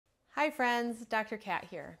Hi friends, Dr. Kat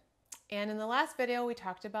here. And in the last video we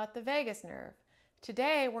talked about the vagus nerve.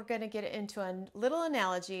 Today we're going to get into a little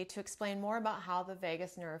analogy to explain more about how the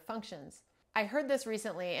vagus nerve functions. I heard this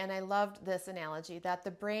recently and I loved this analogy that the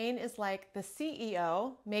brain is like the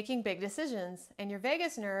CEO making big decisions and your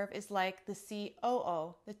vagus nerve is like the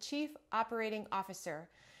COO, the Chief Operating Officer,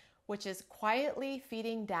 which is quietly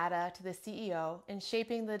feeding data to the CEO and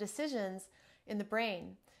shaping the decisions in the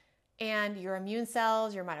brain. And your immune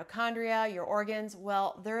cells, your mitochondria, your organs,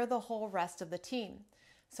 well, they're the whole rest of the team.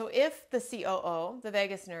 So if the COO, the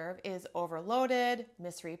vagus nerve, is overloaded,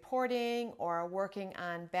 misreporting, or working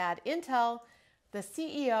on bad intel, the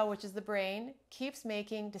CEO, which is the brain, keeps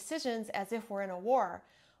making decisions as if we're in a war,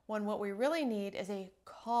 when what we really need is a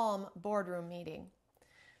calm boardroom meeting.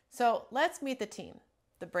 So let's meet the team.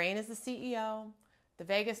 The brain is the CEO, the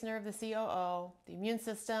vagus nerve, the COO, the immune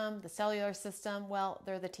system, the cellular system, well,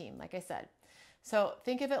 they're the team, like I said. So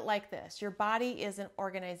think of it like this. Your body is an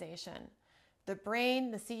organization. The brain,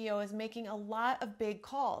 the CEO, is making a lot of big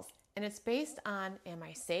calls, and it's based on, am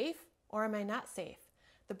I safe or am I not safe?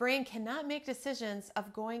 The brain cannot make decisions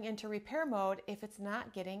of going into repair mode if it's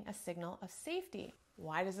not getting a signal of safety.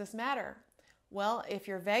 Why does this matter? Well, if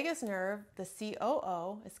your vagus nerve, the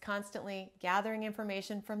COO, is constantly gathering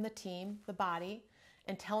information from the team, the body,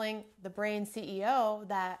 and telling the brain CEO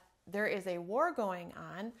that there is a war going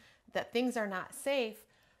on, that things are not safe,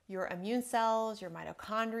 your immune cells, your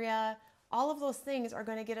mitochondria, all of those things are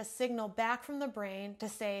going to get a signal back from the brain to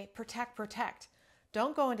say, protect, protect.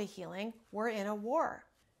 Don't go into healing. We're in a war.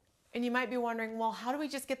 And you might be wondering, well, how do we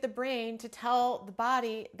just get the brain to tell the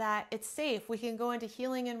body that it's safe? We can go into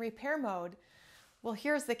healing and repair mode. Well,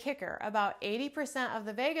 here's the kicker. About 80% of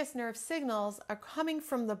the vagus nerve signals are coming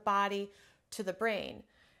from the body to the brain.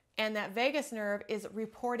 And that vagus nerve is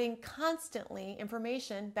reporting constantly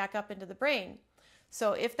information back up into the brain.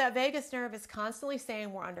 So if that vagus nerve is constantly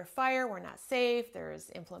saying we're under fire, we're not safe, there's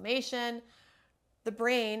inflammation, the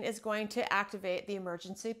brain is going to activate the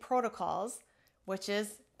emergency protocols, which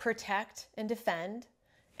is protect and defend,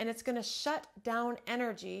 and it's going to shut down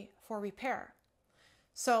energy for repair.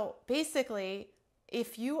 So basically,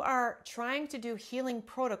 if you are trying to do healing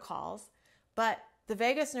protocols, but the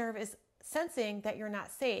vagus nerve is sensing that you're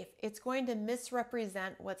not safe, it's going to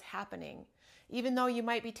misrepresent what's happening. Even though you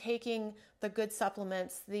might be taking the good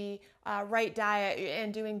supplements, the right diet,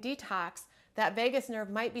 and doing detox, that vagus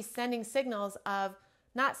nerve might be sending signals of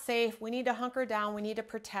not safe, we need to hunker down, we need to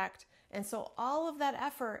protect. And so all of that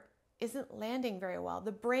effort isn't landing very well.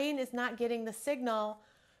 The brain is not getting the signal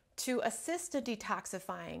to assist in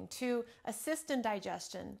detoxifying, to assist in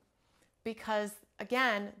digestion. Because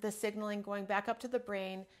again, the signaling going back up to the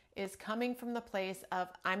brain is coming from the place of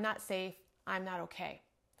I'm not safe, I'm not okay.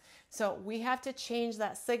 So we have to change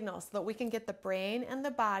that signal so that we can get the brain and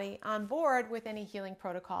the body on board with any healing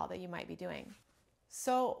protocol that you might be doing.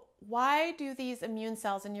 So why do these immune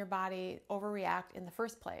cells in your body overreact in the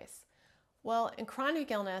first place? Well, in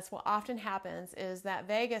chronic illness, what often happens is that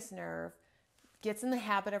vagus nerve gets in the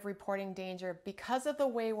habit of reporting danger because of the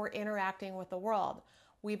way we're interacting with the world.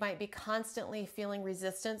 We might be constantly feeling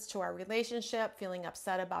resistance to our relationship, feeling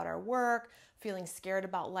upset about our work, feeling scared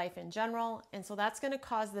about life in general. And so that's going to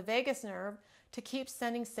cause the vagus nerve to keep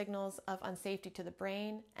sending signals of unsafety to the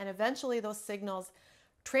brain. And eventually those signals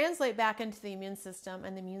translate back into the immune system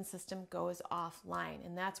and the immune system goes offline.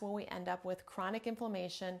 And that's when we end up with chronic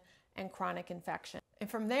inflammation and chronic infection. And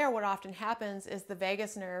from there, what often happens is the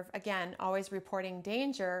vagus nerve, again, always reporting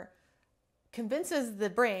danger, convinces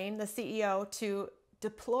the brain, the CEO, to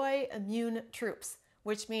deploy immune troops,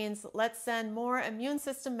 which means let's send more immune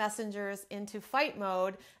system messengers into fight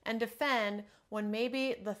mode and defend when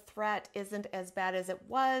maybe the threat isn't as bad as it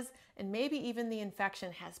was, and maybe even the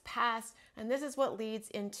infection has passed. And this is what leads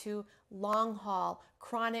into long haul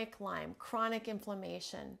chronic Lyme, chronic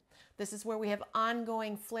inflammation. This is where we have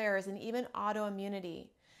ongoing flares and even autoimmunity.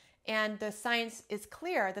 And the science is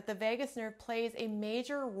clear that the vagus nerve plays a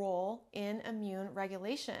major role in immune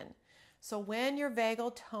regulation. So when your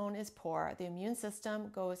vagal tone is poor, the immune system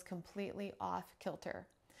goes completely off kilter.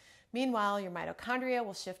 Meanwhile, your mitochondria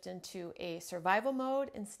will shift into a survival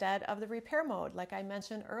mode instead of the repair mode, like I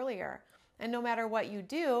mentioned earlier. And no matter what you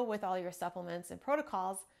do with all your supplements and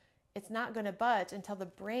protocols, it's not going to budge until the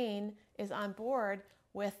brain is on board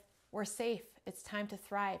with we're safe, it's time to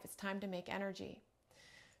thrive, it's time to make energy.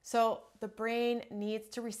 So the brain needs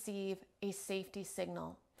to receive a safety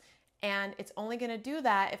signal. And it's only going to do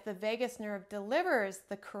that if the vagus nerve delivers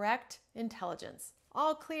the correct intelligence.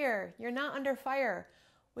 All clear, you're not under fire.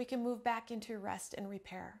 We can move back into rest and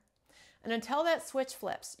repair. And until that switch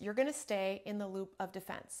flips, you're going to stay in the loop of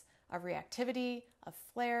defense, of reactivity, of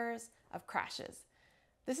flares, of crashes.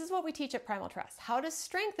 This is what we teach at Primal Trust, how to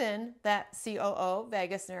strengthen that COO,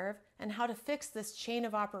 vagus nerve, and how to fix this chain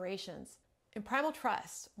of operations. In Primal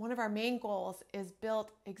Trust, one of our main goals is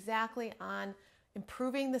built exactly on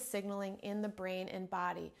improving the signaling in the brain and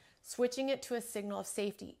body, switching it to a signal of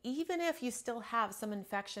safety. Even if you still have some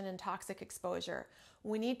infection and toxic exposure,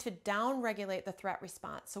 we need to down-regulate the threat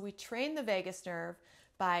response. So we train the vagus nerve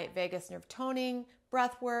by vagus nerve toning,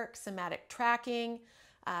 breath work, somatic tracking,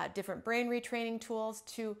 different brain retraining tools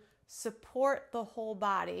to support the whole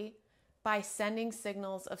body by sending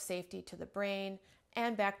signals of safety to the brain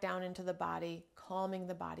and back down into the body, calming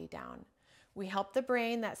the body down. We help the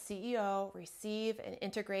brain, that CEO, receive and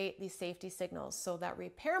integrate these safety signals so that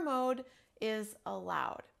repair mode is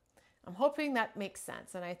allowed. I'm hoping that makes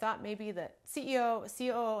sense. And I thought maybe the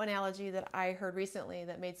COO analogy that I heard recently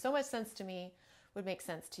that made so much sense to me would make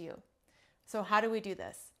sense to you. So how do we do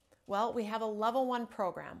this? Well, we have a level 1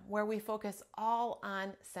 program where we focus all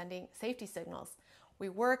on sending safety signals. We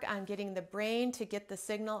work on getting the brain to get the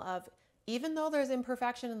signal of, even though there's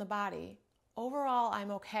imperfection in the body, overall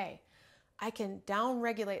I'm okay. I can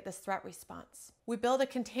down-regulate this threat response. We build a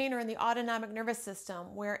container in the autonomic nervous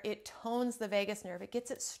system where it tones the vagus nerve. It gets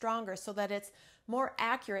it stronger so that it's more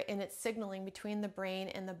accurate in its signaling between the brain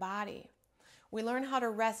and the body. We learn how to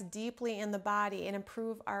rest deeply in the body and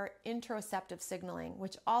improve our interoceptive signaling,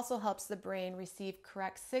 which also helps the brain receive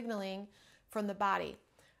correct signaling from the body.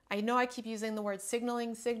 I know I keep using the word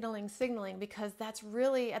signaling because that's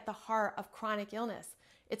really at the heart of chronic illness.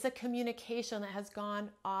 It's a communication that has gone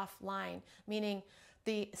offline, meaning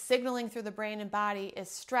the signaling through the brain and body is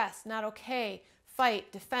stress, not okay, fight,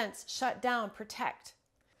 defense, shut down, protect.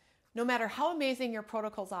 No matter how amazing your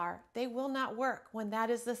protocols are, they will not work when that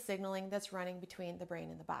is the signaling that's running between the brain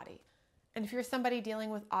and the body. And if you're somebody dealing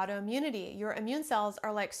with autoimmunity, your immune cells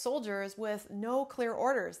are like soldiers with no clear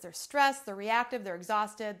orders. They're stressed, they're reactive, they're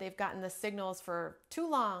exhausted, they've gotten the signals for too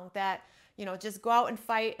long that, just go out and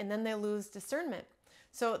fight, and then they lose discernment.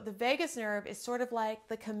 So the vagus nerve is sort of like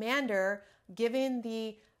the commander giving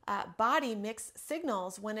the body mixed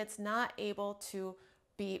signals when it's not able to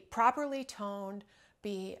be properly toned,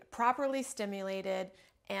 be properly stimulated,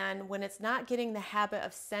 and when it's not getting the habit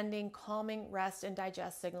of sending calming, rest, and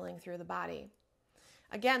digest signaling through the body.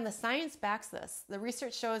 Again, the science backs this. The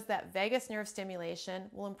research shows that vagus nerve stimulation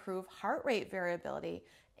will improve heart rate variability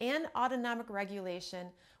and autonomic regulation,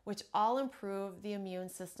 which all improve the immune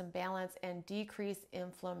system balance and decrease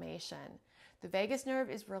inflammation. The vagus nerve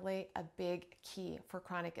is really a big key for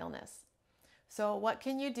chronic illness. So what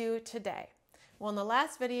can you do today? Well, in the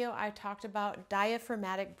last video, I talked about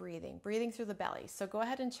diaphragmatic breathing through the belly. So go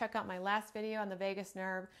ahead and check out my last video on the vagus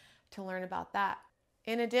nerve to learn about that.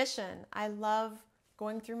 In addition, I love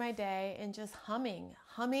going through my day and just humming.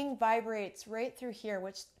 Humming vibrates right through here,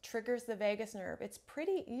 which triggers the vagus nerve. It's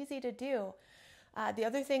pretty easy to do. The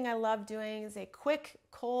other thing I love doing is a quick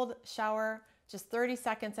cold shower, just 30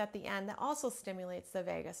 seconds at the end, that also stimulates the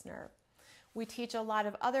vagus nerve. We teach a lot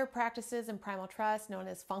of other practices in Primal Trust known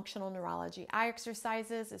as functional neurology eye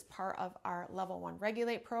exercises as part of our level 1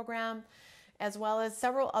 Regulate program, as well as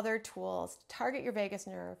several other tools to target your vagus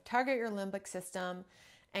nerve, target your limbic system,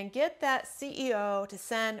 and get that CEO to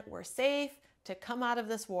send, we're safe to come out of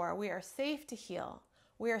this war. We are safe to heal.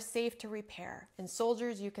 We are safe to repair. And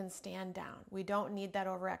soldiers, you can stand down. We don't need that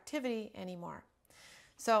overactivity anymore.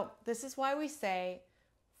 So this is why we say,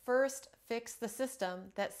 first, fix the system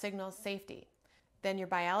that signals safety. Then your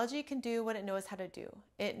biology can do what it knows how to do.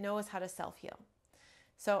 It knows how to self-heal.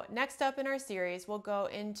 So next up in our series, we'll go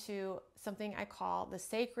into something I call the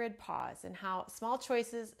sacred pause and how small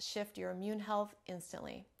choices shift your immune health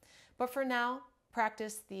instantly. But for now,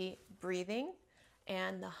 practice the breathing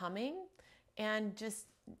and the humming and just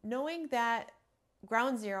knowing that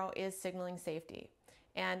ground zero is signaling safety.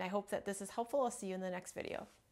 And I hope that this is helpful. I'll see you in the next video.